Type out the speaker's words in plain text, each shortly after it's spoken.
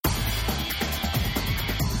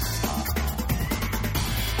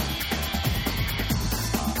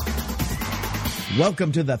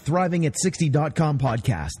Welcome to the ThrivingAt60.com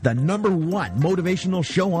podcast, the #1 motivational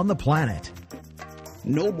show on the planet.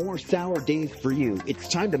 No more sour days for you. It's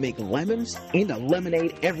time to make lemons into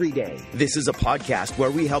lemonade every day. This is a podcast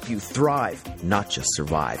where we help you thrive, not just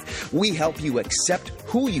survive. We help you accept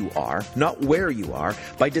who you are, not where you are,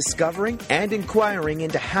 by discovering and inquiring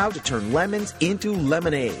into how to turn lemons into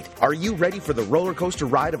lemonade. Are you ready for the roller coaster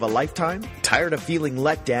ride of a lifetime? Tired of feeling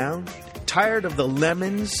let down? Tired of the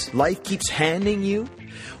lemons life keeps handing you?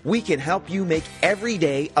 We can help you make every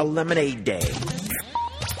day a lemonade day.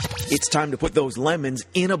 It's time to put those lemons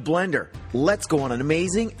in a blender. Let's go on an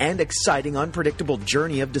amazing and exciting unpredictable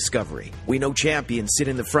journey of discovery. We know champions sit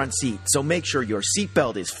in the front seat, so make sure your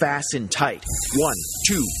seatbelt is fastened tight. 1,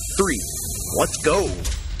 2, 3, let's go.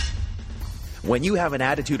 When you have an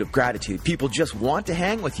attitude of gratitude, people just want to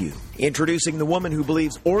hang with you. Introducing the woman who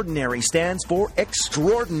believes ordinary stands for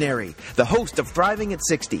extraordinary. The host of Thriving at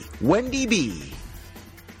 60, Wendy B.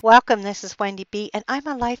 Welcome, this is Wendy B, and I'm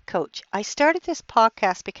a life coach. I started this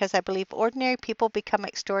podcast because I believe ordinary people become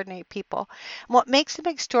extraordinary people. And what makes them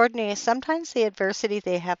extraordinary is sometimes the adversity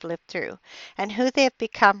they have lived through and who they have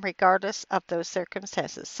become regardless of those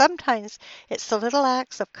circumstances. Sometimes it's the little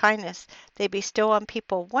acts of kindness they bestow on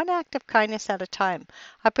people, one act of kindness at a time.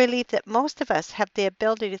 I believe that most of us have the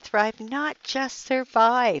ability to thrive, not just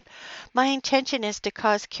survive. My intention is to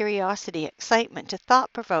cause curiosity, excitement, to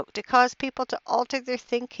thought-provoke, to cause people to alter their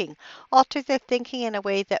thinking in a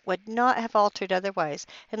way that would not have altered otherwise,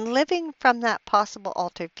 and living from that possible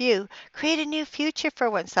altered view, create a new future for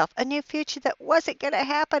oneself, a new future that wasn't going to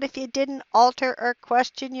happen if you didn't alter or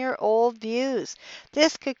question your old views.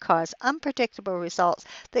 This could cause unpredictable results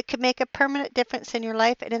that could make a permanent difference in your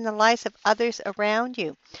life and in the lives of others around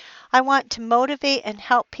you. I want to motivate and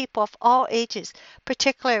help people of all ages,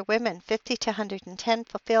 particularly women 50 to 110,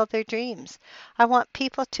 fulfill their dreams. I want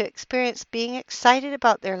people to experience being excited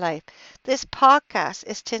about their life. This podcast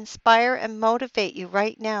is to inspire and motivate you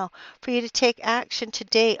right now for you to take action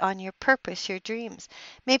today on your purpose, your dreams.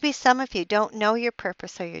 Maybe some of you don't know your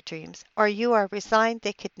purpose or your dreams, or you are resigned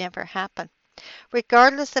they could never happen.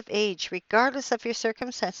 Regardless of age, regardless of your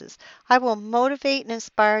circumstances, I will motivate and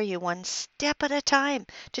inspire you one step at a time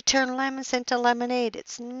to turn lemons into lemonade.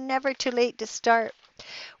 It's never too late to start.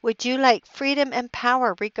 Would you like freedom and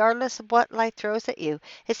power regardless of what life throws at you?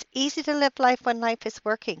 It's easy to live life when life is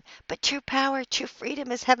working, but true power, true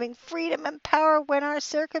freedom is having freedom and power when our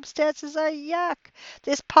circumstances are yuck.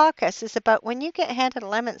 This podcast is about when you get handed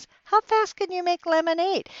lemons, how fast can you make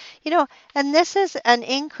lemonade? And this is an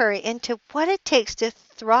inquiry into what it takes to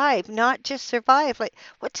thrive, not just survive. Like,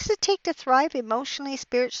 what does it take to thrive emotionally,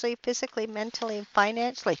 spiritually, physically, mentally, and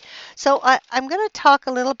financially? So I'm going to talk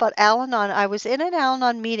a little about Al-Anon. I was in an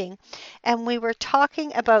Al-Anon meeting, and we were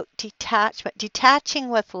talking about detachment, detaching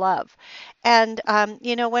with love. And,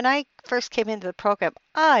 when I first came into the program,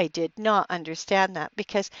 I did not understand that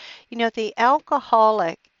because, the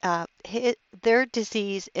alcoholic, their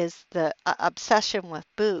disease is the obsession with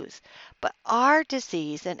booze. But our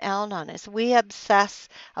disease in Al-Anon is we obsess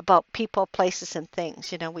about people, places, and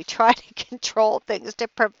things. We try to control things, to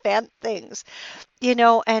prevent things,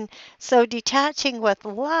 and so detaching with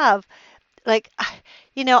love, there's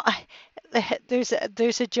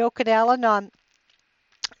a joke in Al-Anon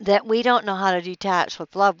that we don't know how to detach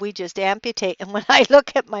with love. We just amputate. And when I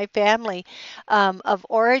look at my family of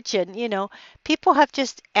origin, people have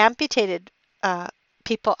just amputated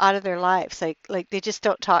people out of their lives. Like they just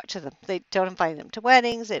don't talk to them. They don't invite them to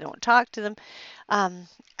weddings. They don't talk to them.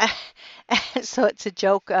 So it's a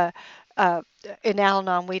joke. In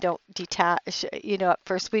Al-Anon, we don't detach. At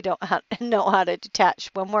first we don't know how to detach.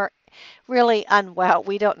 When we're really unwell,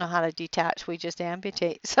 we don't know how to detach. We just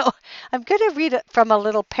amputate. So I'm going to read it from a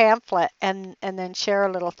little pamphlet and then share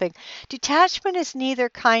a little thing. Detachment is neither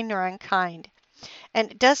kind nor unkind,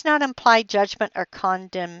 and it does not imply judgment or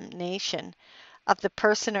condemnation of the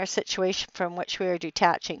person or situation from which we are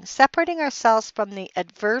detaching. Separating ourselves from the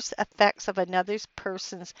adverse effects of another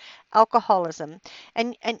person's alcoholism,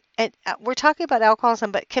 and we're talking about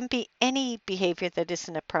alcoholism, but it can be any behavior that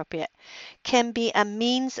isn't appropriate, can be a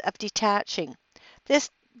means of detaching. This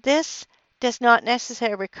does not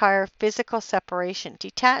necessarily require physical separation.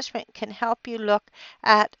 Detachment can help you look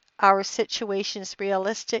at our situations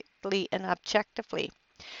realistically and objectively.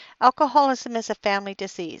 Alcoholism is a family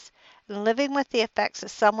disease, and living with the effects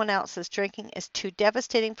of someone else's drinking is too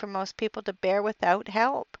devastating for most people to bear without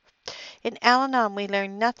help. In Al-Anon, we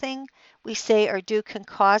learn nothing we say or do can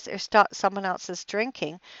cause or stop someone else's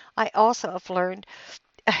drinking. I also have learned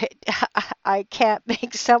I can't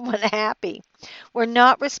make someone happy. We're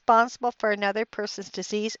not responsible for another person's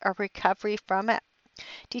disease or recovery from it.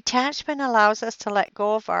 Detachment allows us to let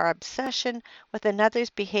go of our obsession with another's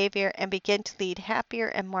behavior and begin to lead happier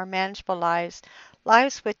and more manageable lives,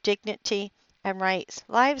 lives with dignity and rights,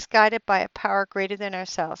 lives guided by a power greater than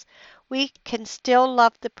ourselves. We can still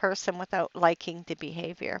love the person without liking the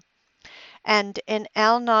behavior. And in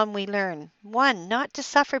Al Anon, we learn one, not to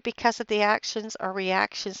suffer because of the actions or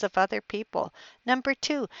reactions of other people. Number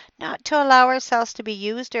two, not to allow ourselves to be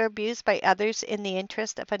used or abused by others in the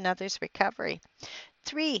interest of another's recovery.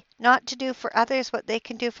 Three, not to do for others what they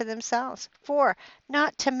can do for themselves. Four,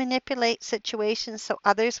 not to manipulate situations so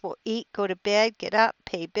others will eat, go to bed, get up,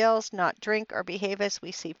 pay bills, not drink, or behave as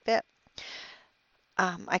we see fit.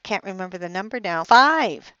 I can't remember the number now.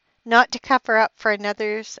 Five, not to cover up for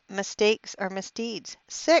another's mistakes or misdeeds.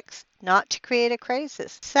 Six, not to create a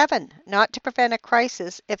crisis. Seven, not to prevent a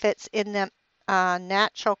crisis if it's in the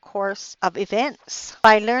natural course of events.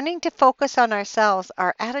 By learning to focus on ourselves,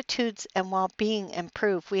 our attitudes and well-being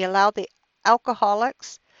improve. We allow the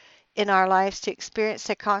alcoholics in our lives to experience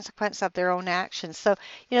the consequence of their own actions. So,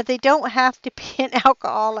 they don't have to be an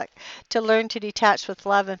alcoholic to learn to detach with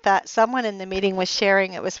love. In fact, someone in the meeting was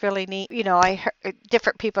sharing, it was really neat. I heard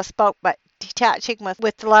different people spoke, but detaching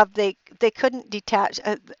with love, they couldn't detach.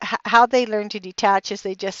 How they learned to detach is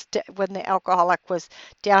they just, when the alcoholic was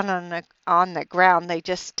down on the ground, they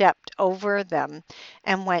just stepped over them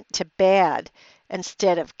and went to bed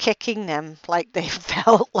instead of kicking them like they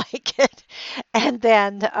felt like it. And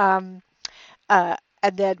then, and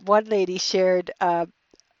then one lady shared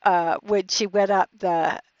when she went up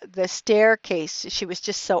the staircase, she was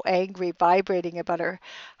just so angry, vibrating about her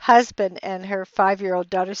husband, and her 5-year-old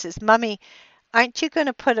daughter says, "Mummy, aren't you going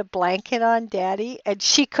to put a blanket on Daddy?" And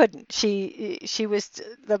she couldn't. She was,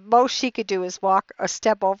 the most she could do is walk or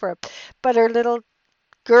step over him. But her little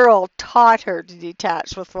girl taught her to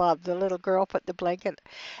detach with love. The little girl put the blanket.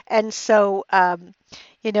 And so, and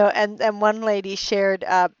one lady shared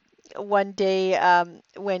one day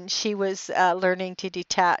when she was learning to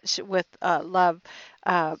detach with love,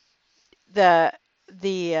 uh, the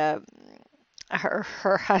the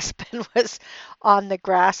her husband was on the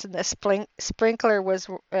grass, and the sprinkler was,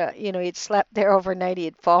 he'd slept there overnight. He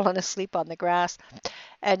had fallen asleep on the grass,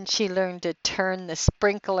 and she learned to turn the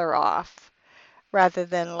sprinkler off rather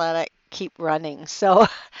than let it keep running. So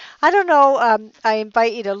I don't know. I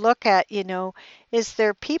invite you to look at, is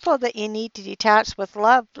there people that you need to detach with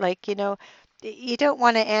love? Like, you don't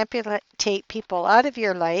want to amputate people out of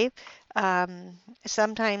your life.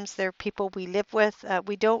 Sometimes they're people we live with.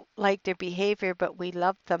 We don't like their behavior, but we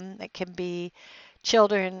love them. It can be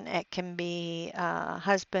children, it can be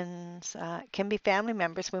husbands, it can be family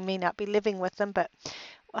members. We may not be living with them, but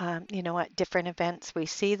at different events we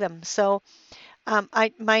see them. So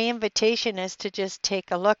my invitation is to just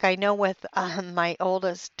take a look. I know with my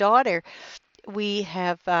oldest daughter, we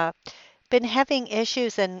have been having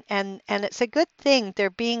issues, and it's a good thing they're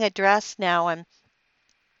being addressed now. And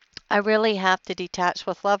I really have to detach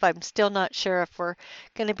with love. I'm still not sure if we're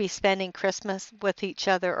going to be spending Christmas with each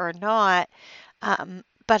other or not.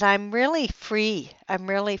 But I'm really free. I'm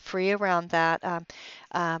really free around that.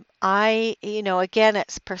 Again,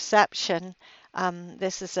 it's perception.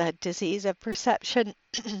 This is a disease of perception.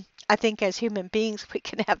 I think as human beings, we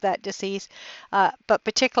can have that disease, but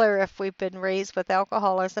particularly if we've been raised with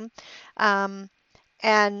alcoholism.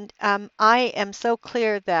 And I am so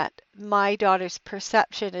clear that my daughter's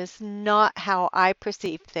perception is not how I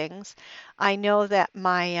perceive things. I know that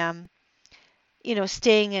my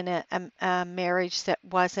staying in a marriage that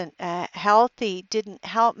wasn't healthy didn't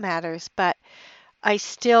help matters, but I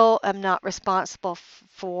still am not responsible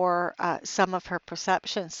for some of her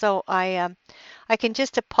perceptions. So I can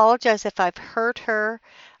just apologize if I've hurt her.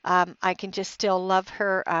 I can just still love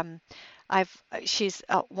her. She's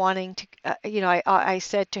wanting to, I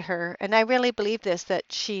said to her, and I really believe this,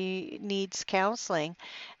 that she needs counseling.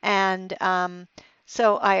 And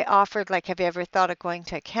so I offered, like, have you ever thought of going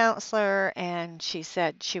to a counselor? And she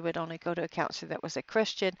said she would only go to a counselor that was a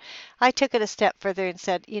Christian. I took it a step further and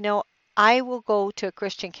said, I will go to a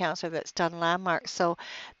Christian counselor that's done landmarks so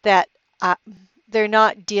that they're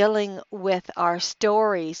not dealing with our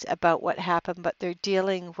stories about what happened, but they're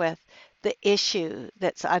dealing with the issue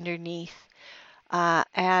that's underneath.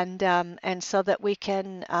 And so that we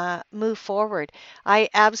can move forward. I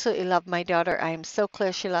absolutely love my daughter. I am so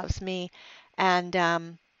clear she loves me. And,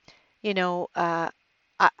 you know, uh,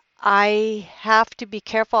 I, I have to be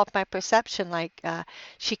careful of my perception. Like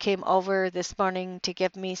she came over this morning to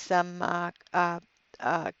give me some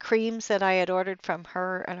creams that I had ordered from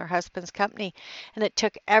her and her husband's company. And it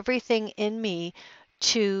took everything in me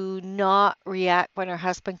to not react when her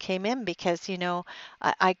husband came in because,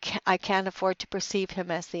 I can't afford to perceive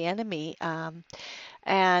him as the enemy.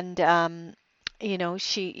 And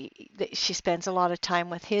she spends a lot of time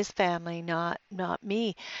with his family, not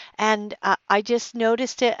me. And I just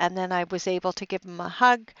noticed it, and then I was able to give him a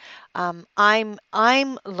hug.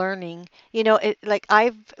 I'm learning, like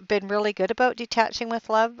I've been really good about detaching with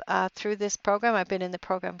love through this program. I've been in the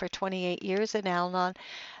program for 28 years in Al-Anon,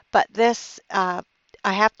 but this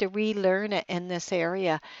I have to relearn it in this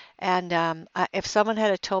area. And if someone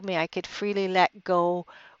had told me I could freely let go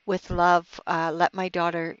with love, let my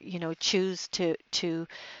daughter, choose to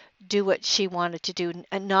do what she wanted to do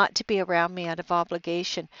and not to be around me out of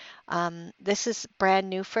obligation. This is brand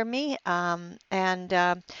new for me. And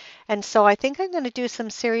so I think I'm going to do some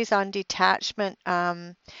series on detachment.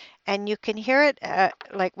 And you can hear it,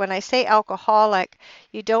 like when I say alcoholic,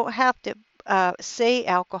 you don't have to say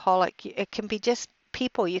alcoholic. It can be just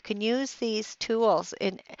people. You can use these tools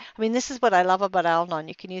this is what I love about Al-Anon.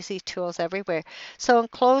 You can use these tools everywhere. So in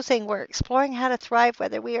closing, we're exploring how to thrive,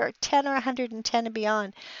 whether we are 10 or 110 and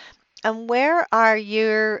beyond. And where are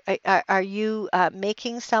you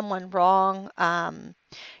making someone wrong?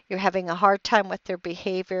 You're having a hard time with their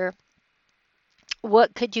behavior.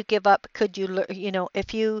 What could you give up? Could you,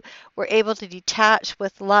 if you were able to detach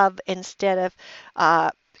with love instead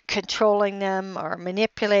of controlling them or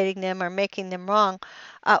manipulating them or making them wrong,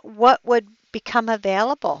 what would become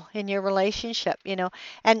available in your relationship, and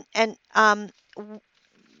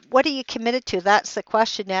what are you committed to? That's the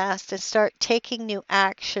question asked, and start taking new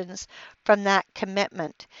actions from that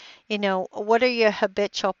commitment. What are your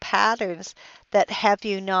habitual patterns that have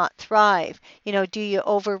you not thrive? Do you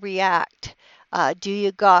overreact? Do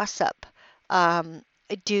you gossip?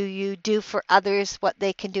 Do you do for others what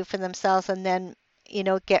they can do for themselves and then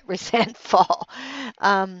get resentful?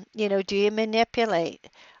 Do you manipulate?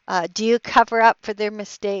 Do you cover up for their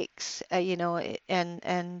mistakes?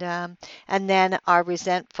 And then are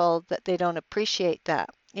resentful that they don't appreciate that?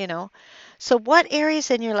 So what areas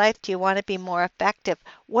in your life do you want to be more effective?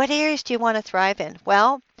 What areas do you want to thrive in?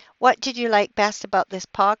 Well, what did you like best about this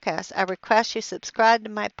podcast? I request you subscribe to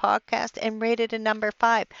my podcast and rate it a number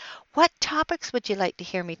 5. What topics would you like to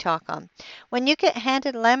hear me talk on? When you get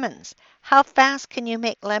handed lemons, how fast can you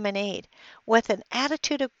make lemonade? With an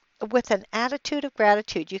attitude of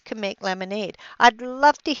gratitude, you can make lemonade. I'd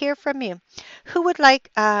love to hear from you. Who would like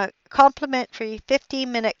a complimentary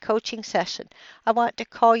 15-minute coaching session? I want to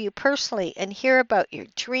call you personally and hear about your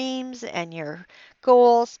dreams and your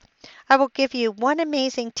goals. I will give you one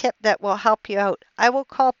amazing tip that will help you out. I will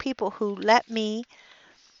call people who let me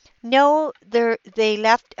know they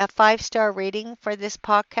left a 5-star rating for this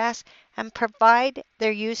podcast and provide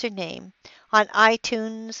their username on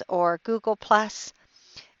iTunes or Google Plus,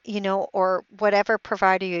 or whatever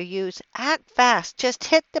provider you use. Act fast. Just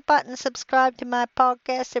hit the button, subscribe to my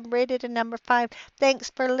podcast, and rate it a number 5.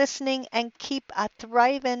 Thanks for listening and keep a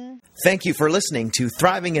thriving. Thank you for listening to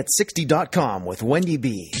ThrivingAt60.com with Wendy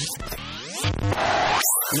B.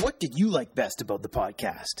 What did you like best about the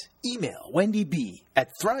podcast? Email Wendy B at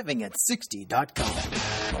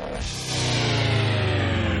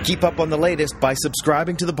ThrivingAt60.com. Keep up on the latest by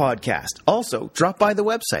subscribing to the podcast. Also, drop by the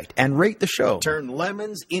website and rate the show. Turn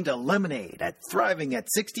lemons into lemonade at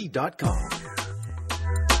ThrivingAt60.com.